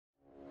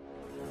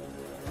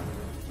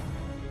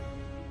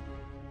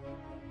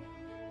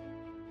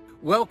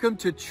Welcome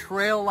to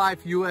Trail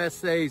Life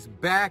USA's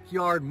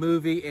Backyard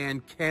Movie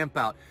and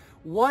Campout.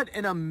 What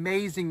an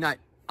amazing night.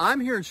 I'm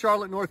here in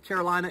Charlotte, North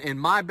Carolina, in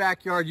my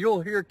backyard.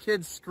 You'll hear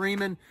kids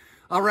screaming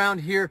around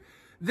here.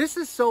 This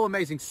is so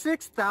amazing.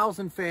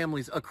 6,000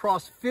 families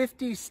across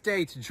 50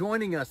 states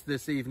joining us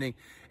this evening.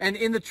 And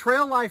in the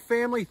Trail Life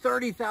family,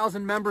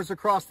 30,000 members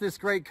across this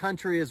great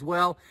country as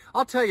well.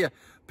 I'll tell you,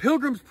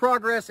 Pilgrim's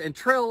Progress and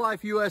Trail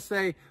Life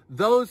USA,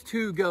 those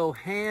two go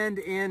hand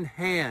in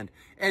hand.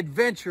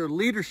 Adventure,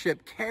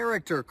 leadership,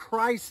 character,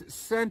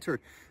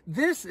 Christ-centered.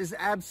 This is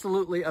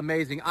absolutely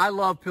amazing. I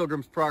love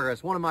Pilgrim's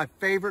Progress, one of my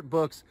favorite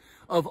books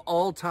of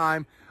all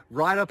time,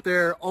 right up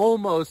there,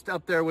 almost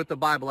up there with the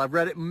Bible. I've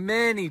read it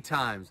many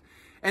times.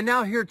 And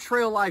now here,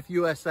 Trail Life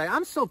USA.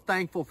 I'm so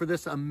thankful for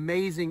this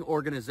amazing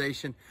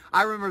organization.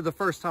 I remember the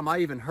first time I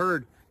even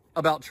heard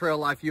about Trail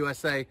Life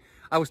USA.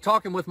 I was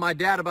talking with my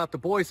dad about the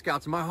Boy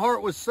Scouts, and my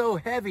heart was so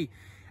heavy.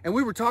 And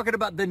we were talking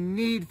about the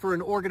need for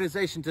an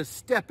organization to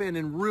step in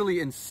and really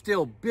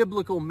instill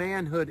biblical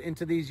manhood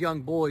into these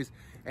young boys.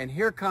 And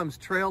here comes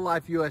Trail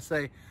Life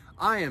USA.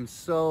 I am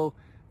so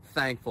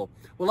thankful.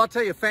 Well, I'll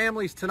tell you,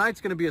 families,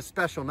 tonight's going to be a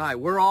special night.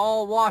 We're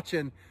all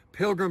watching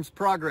Pilgrim's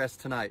Progress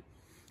tonight.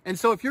 And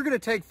so if you're going to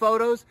take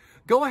photos,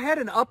 go ahead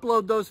and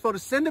upload those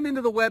photos. Send them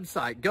into the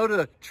website. Go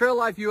to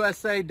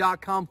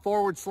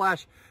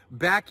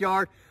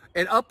traillifeusa.com/backyard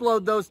and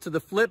upload those to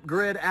the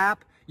Flipgrid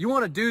app. You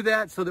want to do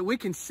that so that we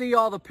can see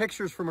all the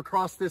pictures from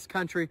across this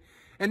country.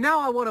 And now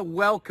I want to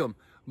welcome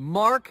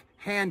Mark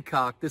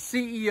Hancock, the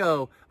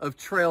CEO of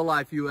Trail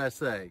Life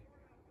USA.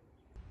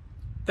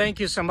 Thank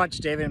you so much,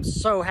 David. I'm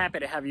so happy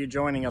to have you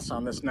joining us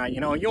on this night.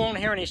 You know, you won't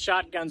hear any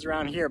shotguns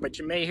around here, but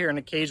you may hear an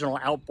occasional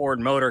outboard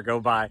motor go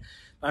by.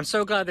 I'm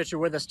so glad that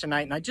you're with us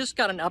tonight, and I just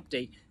got an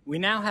update. We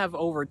now have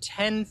over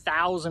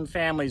 10,000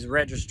 families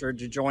registered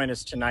to join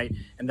us tonight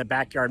in the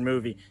Backyard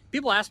Movie.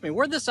 People ask me,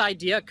 where'd this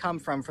idea come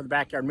from for the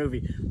Backyard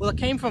Movie? Well, it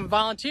came from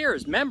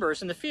volunteers,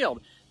 members in the field.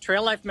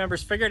 Trail Life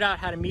members figured out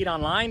how to meet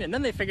online, and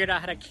then they figured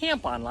out how to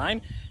camp online.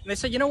 And they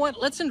said, you know what,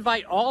 let's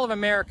invite all of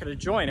America to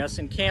join us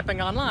in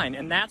camping online.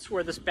 And that's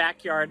where this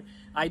backyard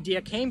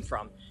idea came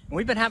from. And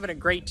we've been having a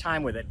great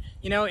time with it.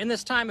 You know, in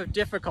this time of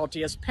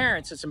difficulty, as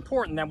parents, it's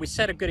important that we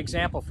set a good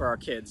example for our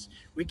kids.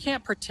 We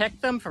can't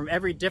protect them from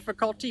every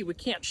difficulty. We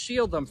can't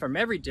shield them from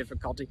every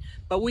difficulty,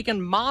 but we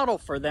can model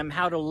for them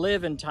how to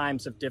live in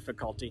times of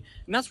difficulty.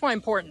 And that's why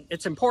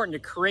it's important to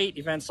create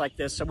events like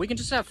this so we can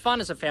just have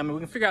fun as a family. We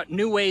can figure out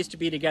new ways to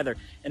be together,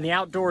 and the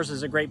outdoors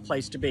is a great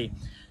place to be.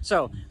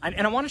 So,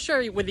 and I want to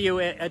share with you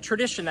a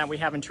tradition that we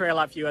have in Trail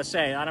Life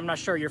USA, and I'm not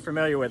sure you're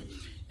familiar with.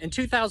 In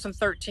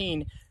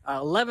 2013,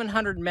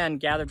 1,100 men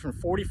gathered from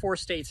 44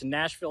 states in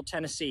Nashville,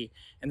 Tennessee.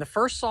 And the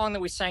first song that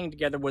we sang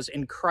together was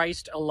In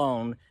Christ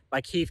Alone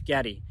by Keith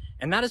Getty.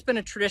 And that has been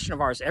a tradition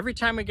of ours. Every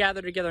time we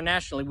gather together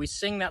nationally, we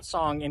sing that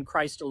song, In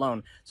Christ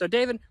Alone. So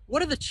David,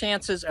 what are the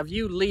chances of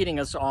you leading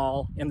us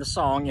all in the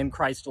song, In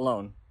Christ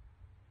Alone?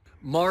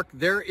 Mark,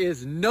 there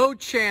is no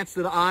chance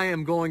that I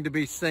am going to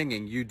be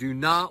singing. You do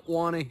not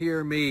want to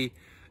hear me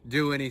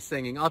do any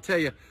singing. I'll tell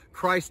you,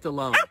 Christ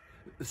Alone.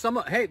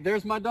 Hey,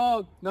 there's my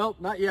dog. Nope,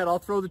 not yet. I'll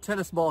throw the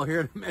tennis ball here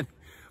in a minute.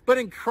 But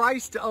in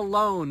Christ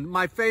alone,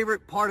 my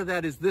favorite part of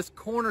that is this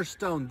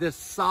cornerstone, this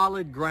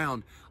solid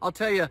ground. I'll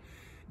tell you,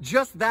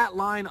 just that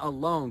line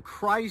alone,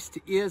 Christ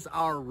is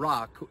our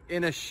rock.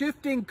 In a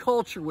shifting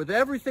culture with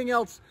everything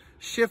else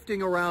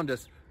shifting around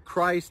us,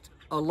 Christ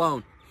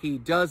alone. He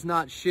does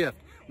not shift.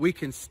 We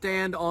can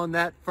stand on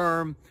that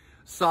firm,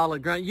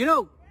 solid ground. You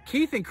know,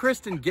 Keith and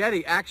Kristen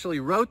Getty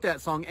actually wrote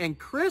that song, and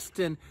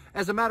Kristen,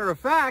 as a matter of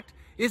fact,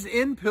 is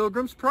in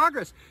Pilgrim's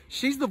Progress.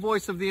 She's the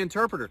voice of the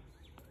interpreter.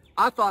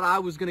 I thought I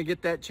was going to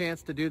get that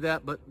chance to do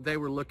that, but they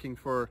were looking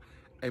for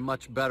a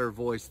much better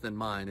voice than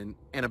mine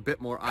and a bit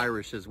more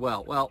Irish as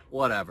well. Well,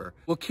 whatever.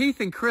 Well,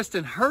 Keith and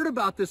Kristen heard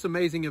about this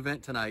amazing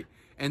event tonight,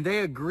 and they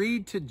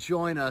agreed to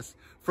join us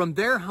from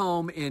their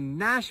home in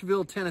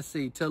Nashville,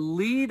 Tennessee, to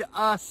lead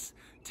us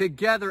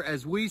together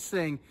as we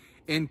sing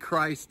In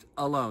Christ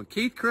Alone.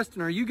 Keith,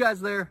 Kristen, are you guys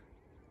there?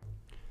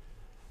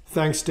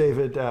 Thanks,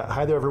 David.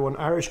 Hi there, everyone.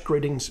 Irish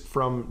greetings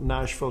from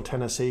Nashville,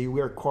 Tennessee. We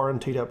are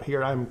quarantined up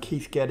here. I'm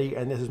Keith Getty,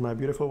 and this is my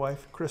beautiful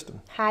wife,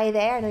 Kristen. Hi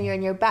there. I know you're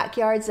in your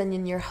backyards and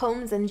in your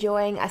homes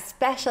enjoying a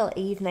special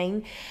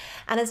evening.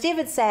 And as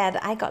David said,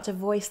 I got to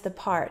voice the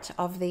part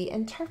of the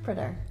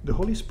interpreter. The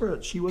Holy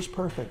Spirit, she was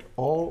perfect.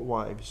 All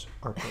wives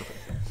are perfect.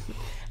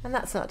 And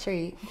that's not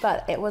true,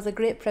 but it was a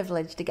great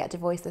privilege to get to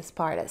voice this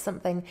part. It's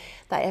something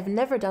that I've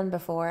never done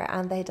before,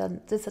 and they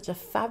did such a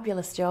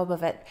fabulous job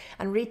of it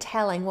and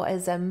retelling what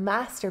is a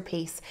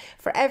masterpiece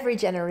for every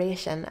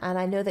generation, and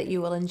I know that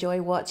you will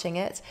enjoy watching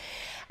it.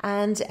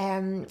 And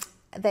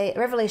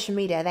Revelation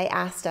Media, they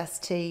asked us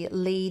to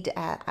lead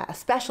a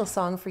special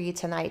song for you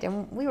tonight,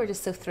 and we were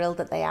just so thrilled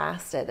that they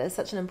asked it. It's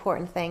such an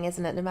important thing,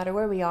 isn't it? No matter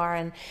where we are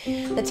and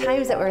the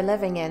times that we're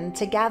living in,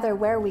 to gather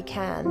where we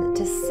can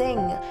to sing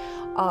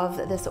of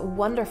this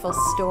wonderful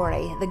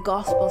story, the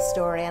gospel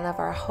story, and of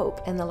our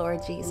hope in the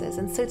Lord Jesus.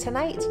 And so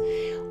tonight,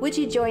 would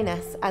you join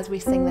us as we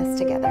sing this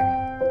together?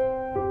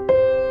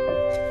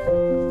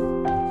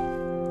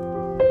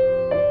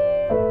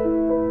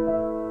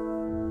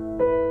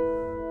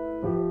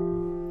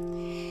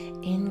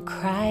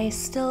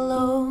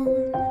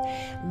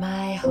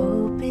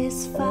 hope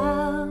is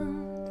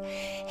found.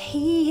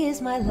 He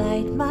is my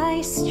light,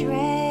 my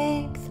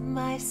strength,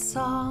 my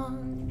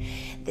song.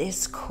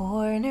 This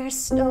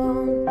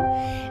cornerstone,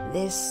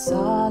 this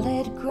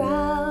solid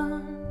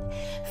ground,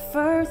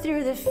 firm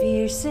through the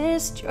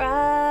fiercest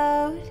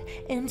drought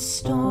and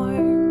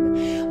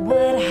storm.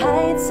 What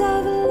heights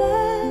of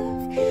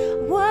love,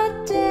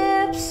 what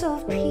depths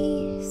of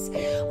peace,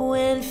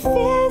 when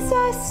fears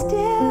are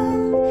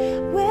still,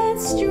 when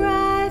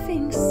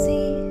striving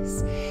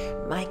cease.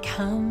 My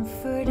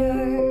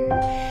comforter,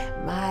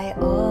 my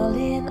all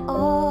in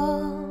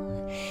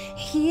all,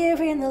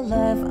 here in the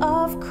love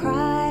of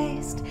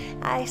Christ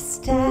I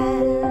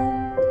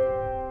stand.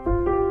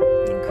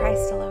 In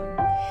Christ alone,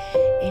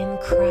 in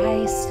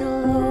Christ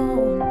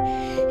alone,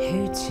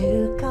 who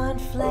took on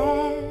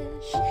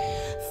flesh,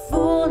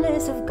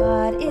 fullness of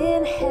God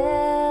in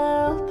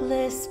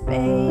helpless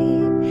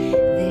babe.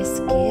 This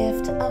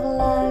gift of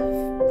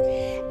love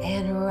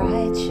and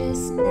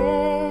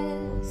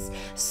righteousness,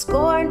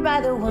 scorned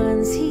by the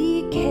ones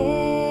he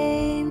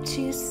came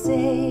to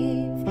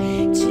save,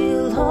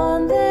 till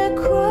on the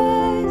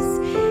cross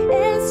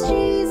as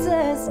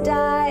Jesus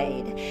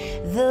died,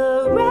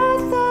 the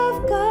wrath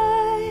of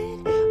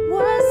God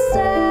was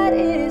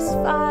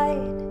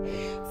satisfied.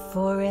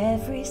 For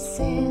every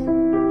sin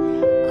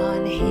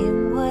on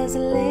him was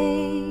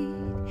laid.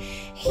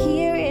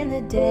 Here in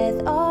the death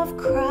of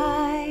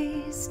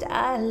Christ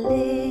I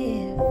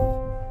live.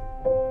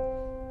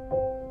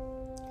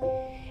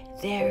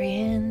 There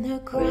in the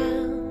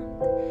ground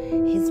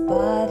his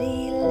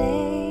body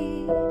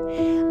lay,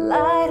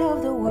 light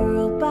of the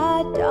world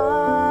by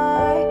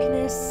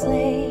darkness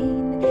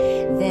slain.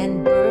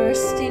 Then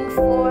bursting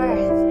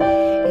forth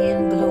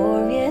in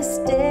glorious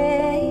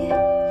day,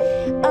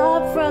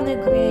 up from the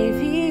grave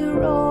he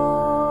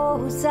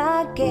rose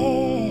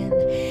again.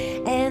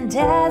 And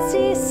as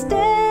he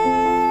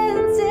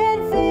stands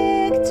in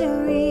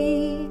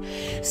victory,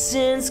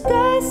 since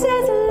grace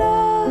has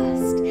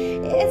lost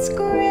its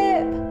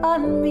grip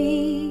on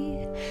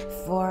me,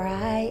 for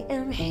I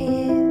am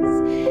his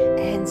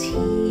and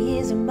he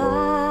is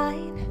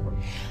mine,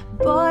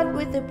 bought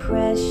with the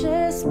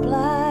precious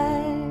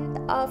blood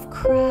of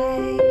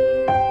Christ.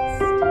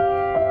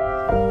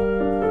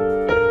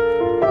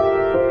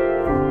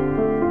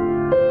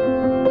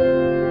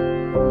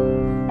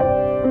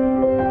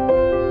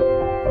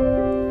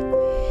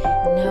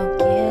 No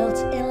guilt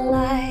in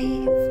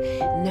life,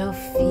 no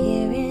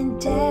fear in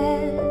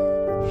death.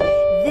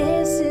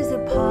 This is the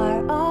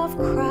part of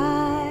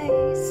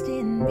Christ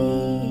in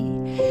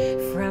me,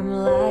 from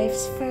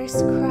life's first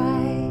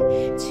cry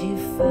to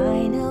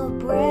final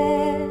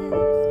breath.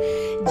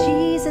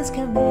 Jesus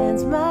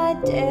commands my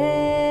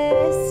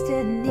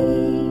destiny,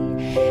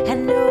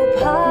 and no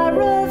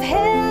power of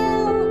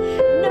hell,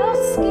 no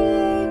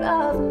scheme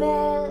of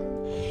man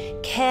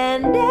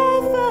can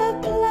ever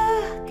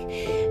pluck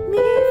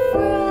me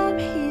from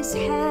his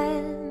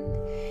hand,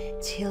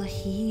 till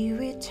he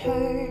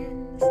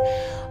returns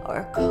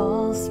or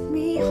calls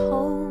me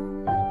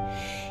home.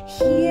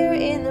 Here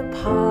in the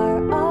power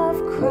of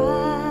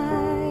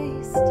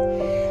Christ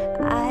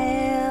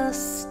I'll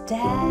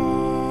stand.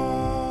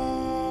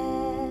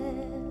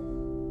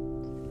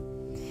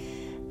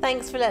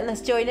 Thanks for letting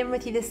us join in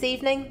with you this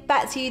evening.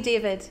 Back to you,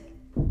 David.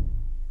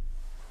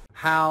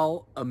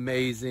 How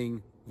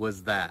amazing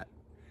was that?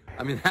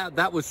 I mean,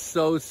 that was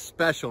so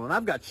special. And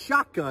I've got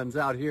shotguns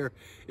out here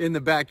in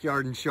the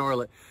backyard in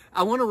Charlotte.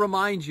 I want to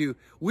remind you,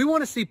 we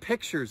want to see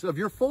pictures of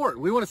your fort.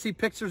 We want to see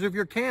pictures of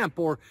your camp,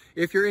 or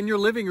if you're in your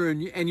living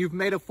room and you've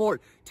made a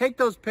fort, take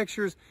those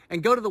pictures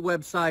and go to the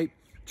website,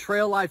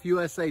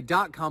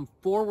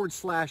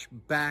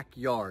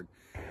 traillifeusa.com/backyard.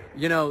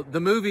 You know, the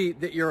movie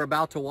that you're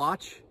about to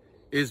watch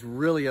is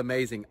really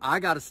amazing. I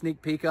got a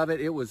sneak peek of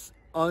it. It was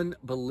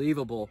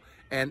unbelievable.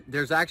 And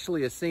there's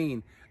actually a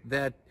scene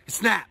that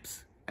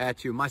snaps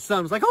at you. My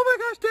son was like, "Oh my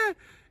gosh, Dad."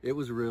 It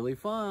was really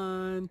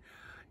fun.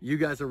 You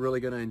guys are really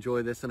going to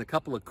enjoy this. And a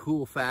couple of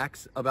cool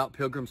facts about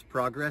Pilgrim's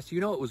Progress.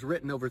 You know, it was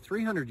written over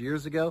 300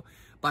 years ago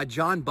by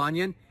John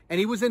Bunyan, and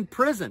he was in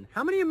prison.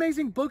 How many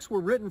amazing books were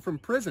written from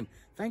prison?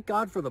 Thank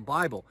God for the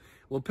Bible.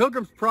 Well,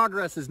 Pilgrim's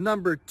Progress is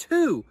number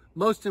 2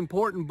 most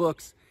important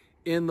books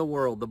in the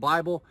world, the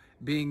Bible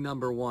being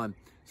number 1.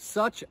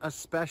 Such a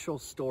special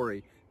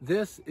story.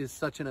 This is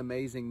such an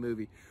amazing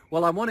movie.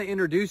 Well, I want to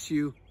introduce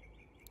you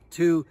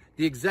to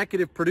the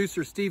executive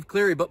producer, Steve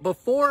Cleary. But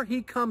before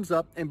he comes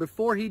up and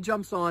before he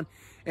jumps on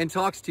and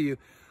talks to you,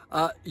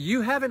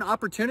 you have an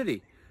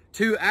opportunity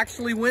to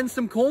actually win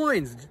some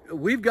coins.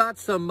 We've got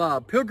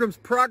some Pilgrim's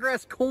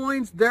Progress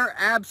coins. They're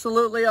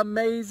absolutely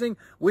amazing.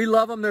 We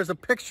love them. There's a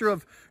picture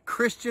of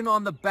Christian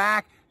on the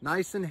back,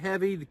 nice and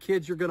heavy. The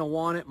kids are going to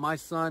want it. My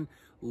son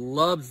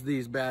loves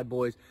these bad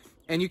boys.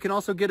 And you can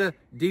also get a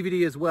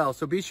DVD as well.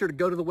 So be sure to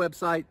go to the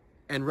website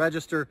and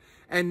register.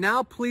 And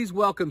now please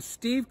welcome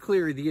Steve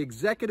Cleary, the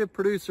executive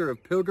producer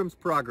of Pilgrim's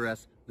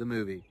Progress, the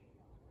movie.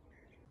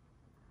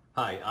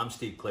 Hi, I'm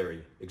Steve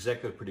Cleary,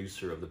 executive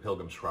producer of the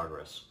Pilgrim's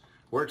Progress.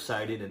 We're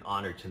excited and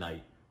honored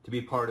tonight to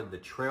be part of the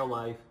Trail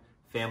Life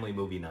Family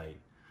Movie Night.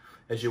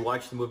 As you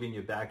watch the movie in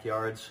your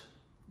backyards,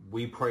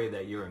 we pray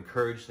that you're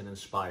encouraged and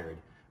inspired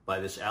by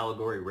this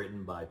allegory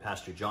written by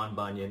Pastor John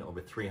Bunyan over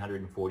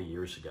 340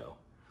 years ago.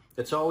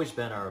 It's always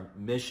been our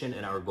mission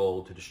and our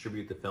goal to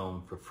distribute the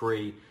film for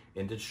free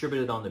and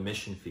distribute it on the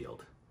mission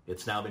field.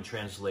 It's now been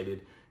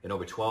translated in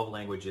over 12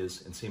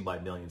 languages and seen by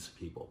millions of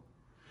people.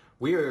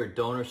 We are a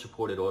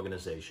donor-supported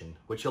organization,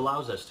 which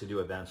allows us to do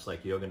events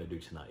like you're going to do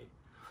tonight.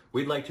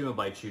 We'd like to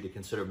invite you to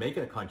consider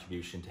making a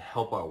contribution to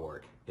help our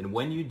work. And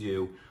when you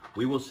do,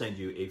 we will send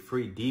you a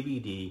free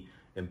DVD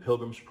and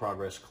Pilgrim's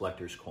Progress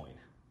Collector's Coin.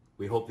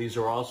 We hope these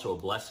are also a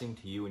blessing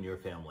to you and your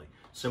family.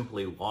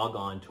 Simply log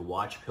on to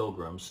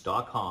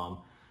watchpilgrims.com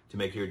to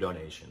make your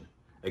donation.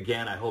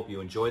 Again, I hope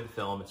you enjoyed the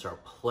film. It's our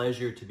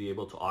pleasure to be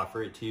able to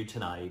offer it to you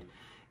tonight.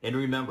 And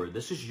remember,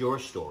 this is your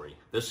story.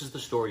 This is the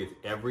story of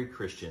every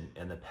Christian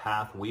and the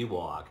path we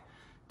walk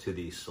to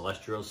the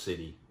celestial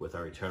city with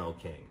our eternal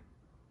King.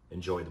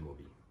 Enjoy the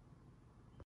movie.